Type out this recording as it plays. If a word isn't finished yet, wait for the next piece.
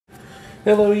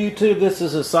Hello YouTube, this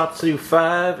is Asatsu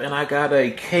 5 and I got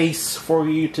a case for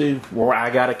you to, or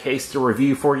I got a case to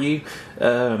review for you.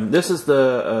 This is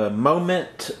the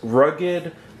Moment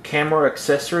Rugged Camera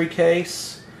Accessory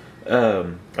Case.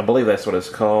 I believe that's what it's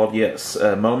called, yes.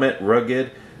 Moment Rugged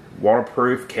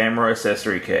Waterproof Camera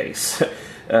Accessory Case.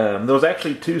 There's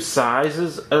actually two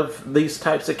sizes of these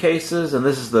types of cases, and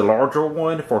this is the larger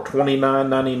one for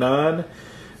 $29.99.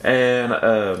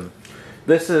 And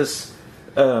this is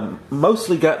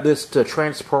mostly got this to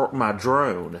transport my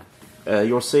drone.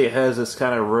 You'll see it has this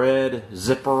kind of red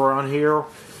zipper on here,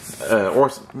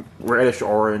 or reddish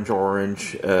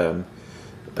orange, but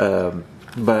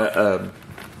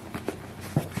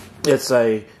it's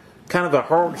a kind of a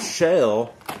hard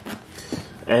shell,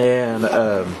 and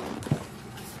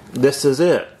this is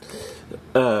it.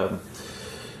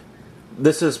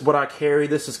 This is what I carry.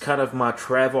 This is kind of my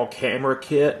travel camera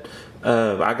kit.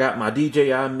 I got my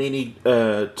DJI Mini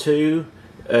 2,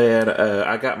 and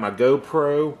I got my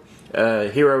GoPro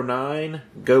Hero 9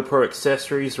 GoPro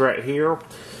accessories right here,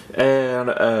 and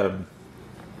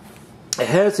it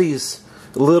has these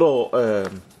little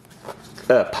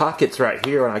pockets right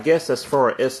here, and I guess that's for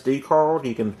an SD card.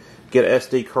 You can get an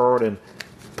SD card and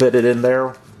put it in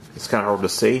there. It's kind of hard to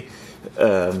see,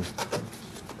 but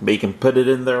you can put it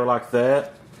in there like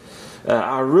that.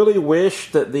 I really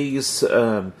wish that these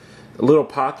little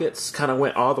pockets kind of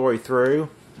went all the way through,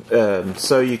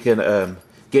 so you can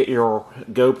get your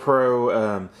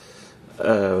GoPro,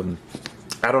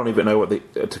 I don't even know what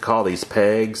to call these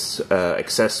pegs,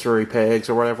 accessory pegs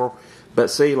or whatever, but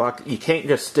see, like, you can't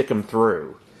just stick them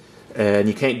through, and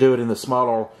you can't do it in the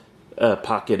smaller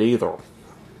pocket either.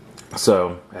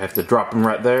 So I have to drop them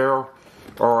right there,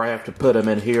 or I have to put them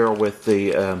in here with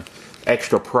the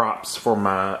extra props for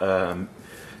my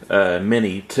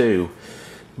Mini 2.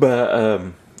 But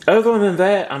other than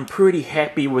that, I'm pretty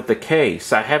happy with the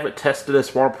case. I haven't tested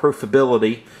its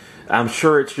waterproofability. I'm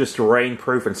sure it's just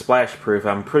rainproof and splashproof.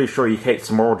 I'm pretty sure you can't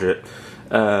submerge it.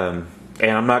 And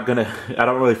I'm not gonna, I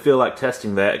don't really feel like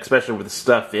testing that, especially with the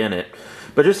stuff in it.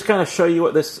 But just to kind of show you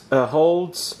what this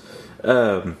holds,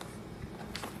 I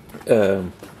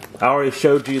already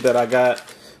showed you that I got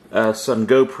some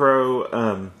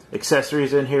GoPro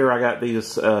accessories in here. I got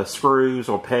these screws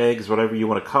or pegs, whatever you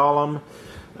want to call them.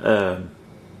 I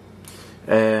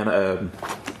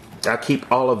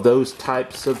keep all of those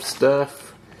types of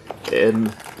stuff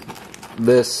in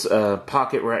this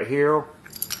pocket right here.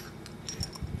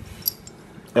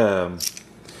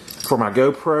 For my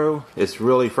GoPro, it's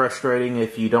really frustrating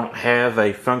if you don't have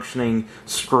a functioning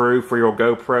screw for your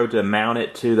GoPro to mount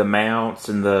it to the mounts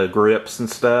and the grips and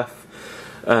stuff.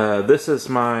 This is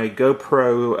my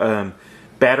GoPro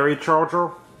battery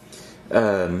charger.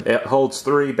 It holds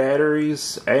 3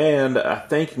 batteries, and I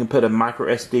think you can put a micro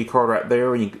SD card right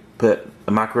there, and you can put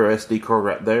a micro SD card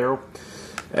right there.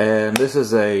 And this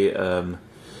is a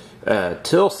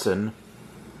Tilson.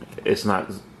 It's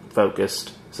not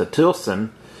focused. It's a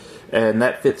Tilson, and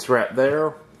that fits right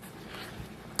there.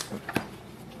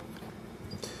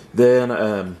 Then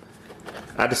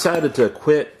I decided to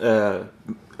quit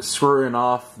screwing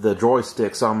off the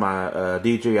joysticks on my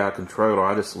DJI controller.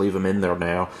 I just leave them in there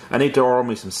now. I need to order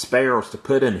me some spares to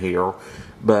put in here,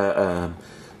 but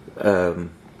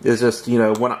it's just, you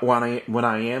know, when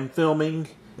I am filming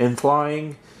and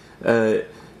flying,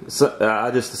 so I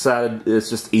just decided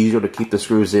it's just easier to keep the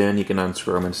screws in. You can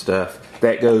unscrew them and stuff.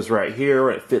 That goes right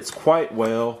here. It fits quite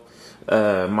well.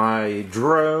 My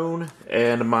drone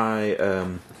and my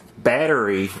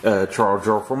battery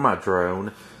charger for my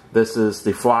drone. This is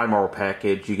the Fly More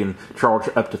package. You can charge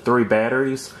up to 3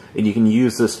 batteries, and you can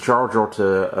use this charger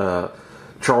to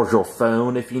charge your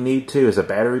phone if you need to as a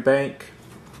battery bank.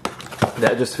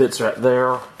 That just fits right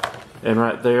there, and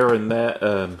right there in that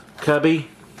cubby.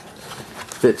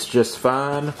 Fits just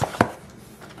fine.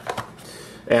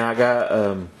 And I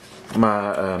got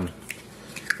my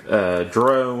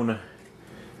drone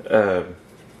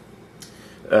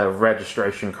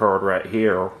registration card right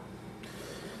here.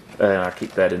 And I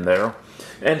keep that in there.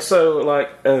 And so, like,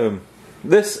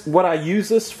 what I use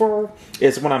this for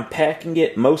is when I'm packing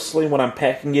it, mostly when I'm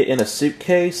packing it in a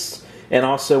suitcase, and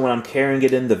also when I'm carrying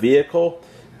it in the vehicle,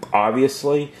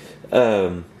 obviously.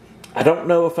 I don't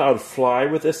know if I would fly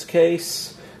with this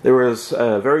case. There was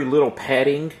very little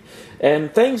padding,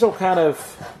 and things are kind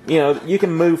of, you know, you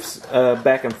can move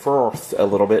back and forth a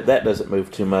little bit. That doesn't move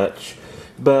too much.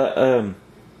 But,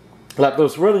 like,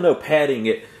 there's really no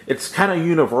padding. It's kind of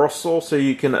universal, so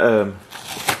you can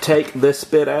take this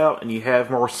bit out and you have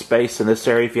more space in this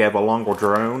area if you have a longer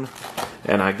drone.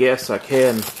 And I guess I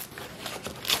can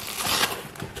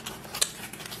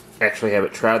actually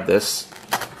haven't tried this.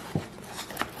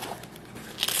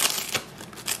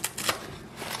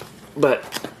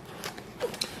 but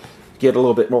get a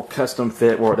little bit more custom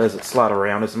fit where it doesn't slide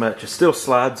around as much. It still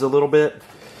slides a little bit,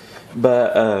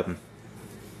 but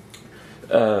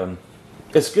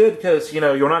it's good because, you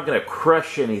know, you're not going to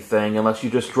crush anything unless you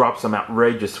just drop some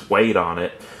outrageous weight on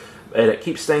it, and it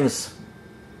keeps things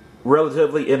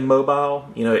relatively immobile.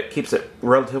 You know, it keeps it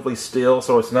relatively still,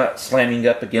 so it's not slamming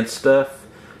up against stuff.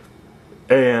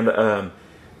 And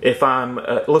if I'm,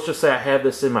 let's just say I have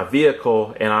this in my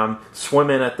vehicle and I'm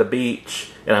swimming at the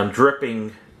beach and I'm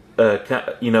dripping,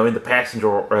 you know, in the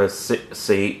passenger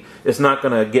seat, it's not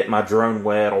going to get my drone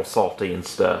wet or salty and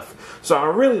stuff. So I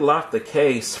really like the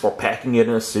case for packing it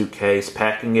in a suitcase,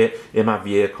 packing it in my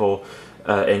vehicle,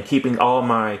 and keeping all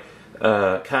my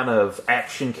kind of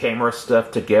action camera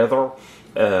stuff together.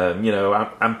 You know,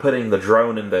 I'm putting the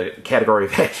drone in the category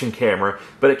of action camera,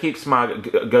 but it keeps my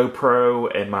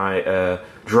GoPro and my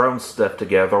drone stuff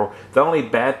together. The only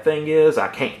bad thing is I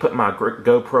can't put my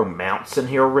GoPro mounts in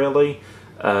here really.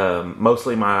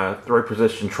 Mostly my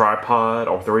 3-position tripod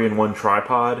or 3-in-1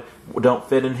 tripod don't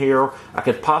fit in here. I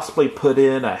could possibly put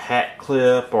in a hat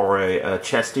clip or a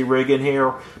chesty rig in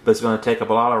here, but it's going to take up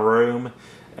a lot of room,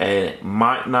 and it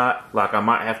might not, like I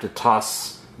might have to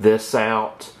toss this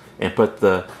out and put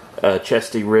the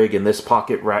chesty rig in this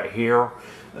pocket right here,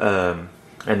 and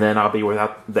then I'll be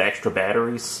without the extra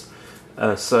batteries.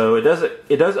 So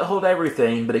it doesn't hold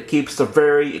everything, but it keeps the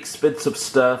very expensive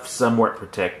stuff somewhat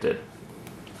protected.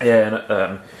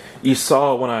 And you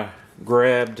saw when I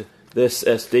grabbed this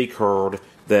SD card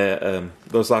that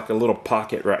there's like a little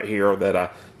pocket right here that I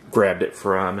grabbed it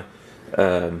from.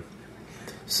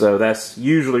 So that's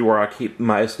usually where I keep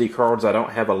my SD cards. I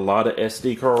don't have a lot of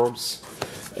SD cards.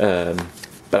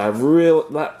 But I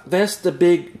really, that's the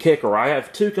big kicker. I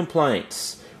have 2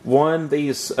 complaints. One,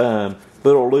 these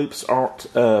little loops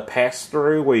aren't passed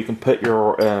through where you can put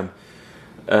your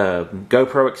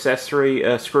GoPro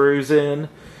accessory screws in.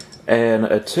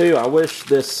 And 2, I wish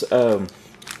this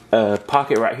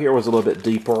pocket right here was a little bit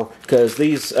deeper, because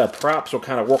these props will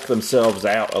kind of work themselves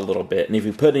out a little bit. And if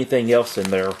you put anything else in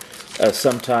there,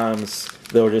 sometimes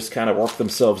they'll just kind of work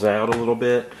themselves out a little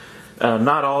bit.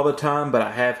 Not all the time, but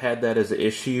I have had that as an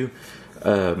issue.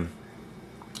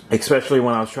 Especially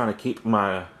when I was trying to keep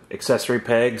my accessory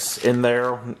pegs in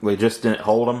there. They just didn't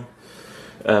hold them.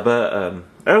 But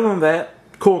other than that,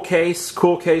 cool case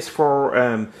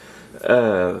for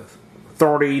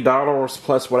 $30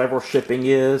 plus whatever shipping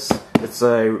is. It's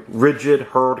a rigid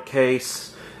hurd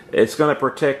case. It's going to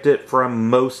protect it from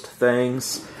most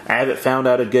things. I haven't found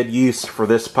out a good use for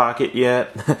this pocket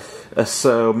yet.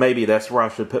 So maybe that's where I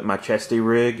should put my chesty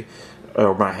rig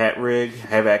or my hat rig. I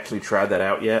haven't actually tried that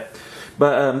out yet.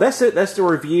 But that's it. That's the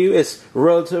review. It's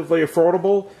relatively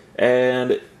affordable,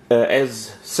 and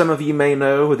as some of you may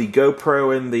know, the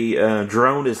GoPro and the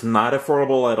drone is not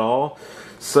affordable at all.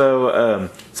 So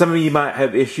some of you might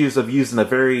have issues of using a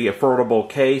very affordable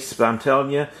case, but I'm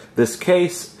telling you, this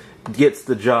case gets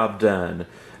the job done.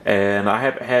 And I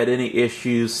haven't had any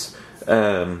issues, you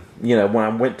know, when I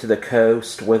went to the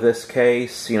coast with this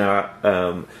case. You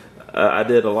know, I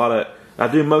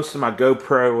do most of my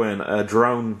GoPro and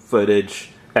drone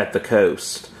footage at the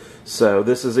coast. So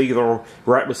this is either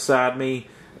right beside me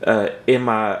in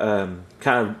my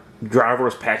kind of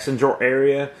driver's passenger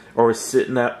area, or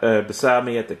sitting up beside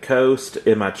me at the coast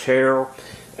in my chair.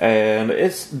 And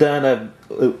it's done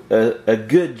a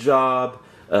good job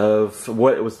of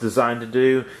what it was designed to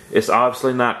do. It's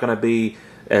obviously not going to be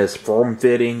as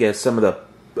form-fitting as some of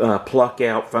the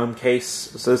pluck-out foam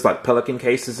cases, like Pelican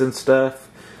cases and stuff,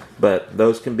 but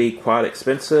those can be quite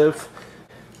expensive.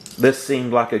 This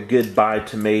seemed like a good buy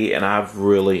to me, and I've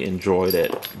really enjoyed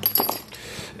it.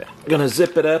 I'm going to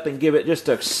zip it up and give it just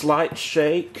a slight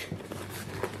shake.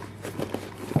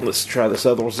 Let's try this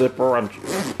other zipper.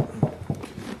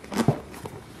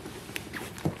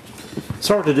 It's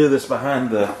hard to do this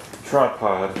behind the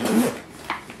tripod.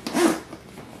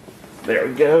 There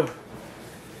we go.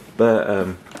 But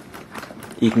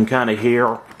you can kind of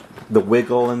hear the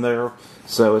wiggle in there.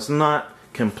 So it's not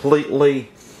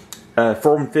completely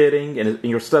form-fitting, and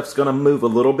your stuff's going to move a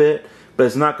little bit, but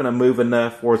it's not going to move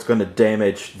enough where it's going to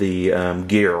damage the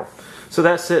gear. So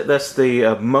that's it. That's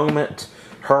the Moment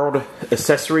hurd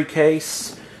accessory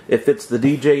case. It fits the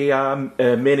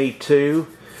DJI Mini 2.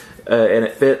 And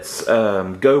it fits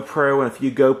GoPro and a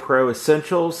few GoPro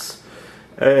essentials.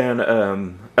 And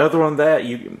other than that,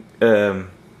 you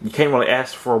can't really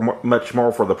ask for much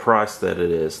more for the price that it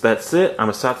is. That's it. I'm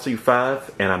a Satsu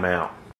 5, and I'm out.